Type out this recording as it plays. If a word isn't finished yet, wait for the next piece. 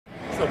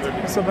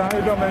What's up, man? How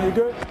you doing, man? You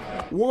good?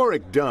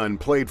 Warrick Dunn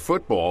played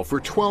football for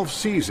 12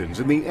 seasons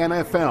in the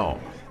NFL,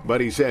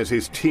 but he says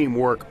his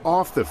teamwork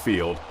off the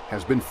field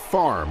has been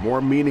far more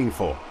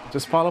meaningful.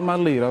 Just follow my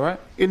lead, all right?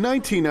 In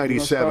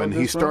 1997,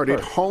 he started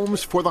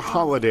Homes for the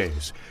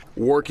Holidays,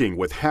 working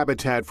with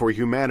Habitat for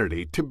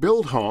Humanity to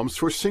build homes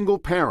for single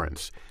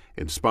parents,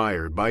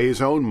 inspired by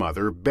his own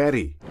mother,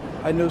 Betty.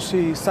 I knew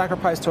she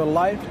sacrificed her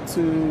life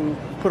to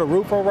put a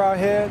roof over our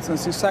heads, and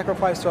she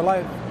sacrificed her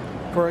life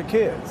for her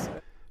kids.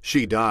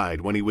 She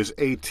died when he was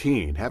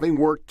 18, having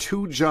worked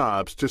 2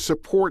 jobs to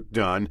support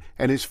Dunn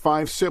and his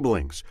 5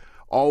 siblings,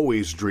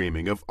 always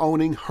dreaming of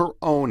owning her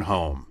own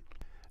home.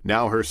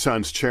 Now her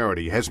son's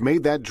charity has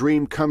made that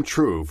dream come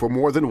true for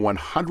more than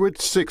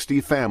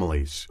 160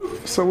 families.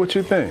 So what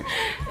you think?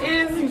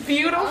 It's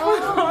beautiful.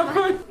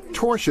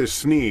 Torcia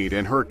Sneed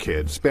and her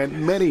kids spent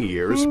many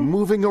years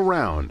moving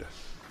around.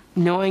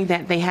 Knowing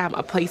that they have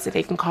a place that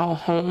they can call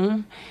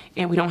home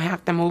and we don't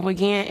have to move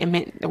again, it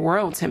meant the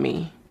world to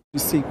me. You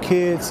see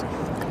kids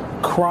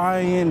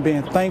crying,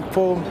 being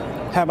thankful,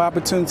 have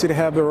opportunity to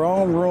have their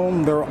own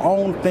room, their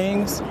own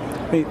things.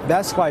 I mean,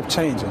 that's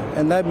life-changing,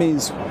 and that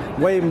means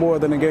way more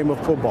than a game of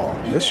football.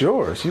 It's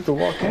yours. You can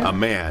walk in. A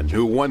man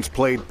who once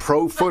played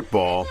pro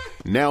football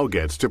now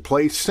gets to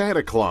play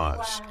Santa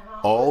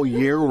all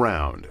year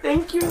round.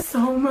 Thank you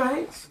so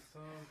much.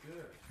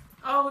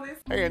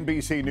 Hey,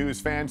 NBC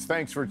News fans,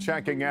 thanks for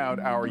checking out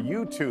our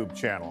YouTube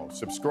channel.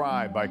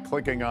 Subscribe by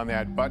clicking on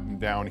that button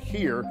down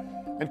here,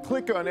 and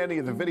click on any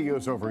of the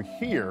videos over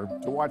here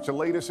to watch the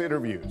latest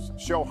interviews,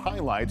 show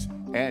highlights,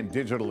 and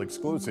digital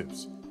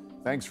exclusives.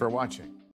 Thanks for watching.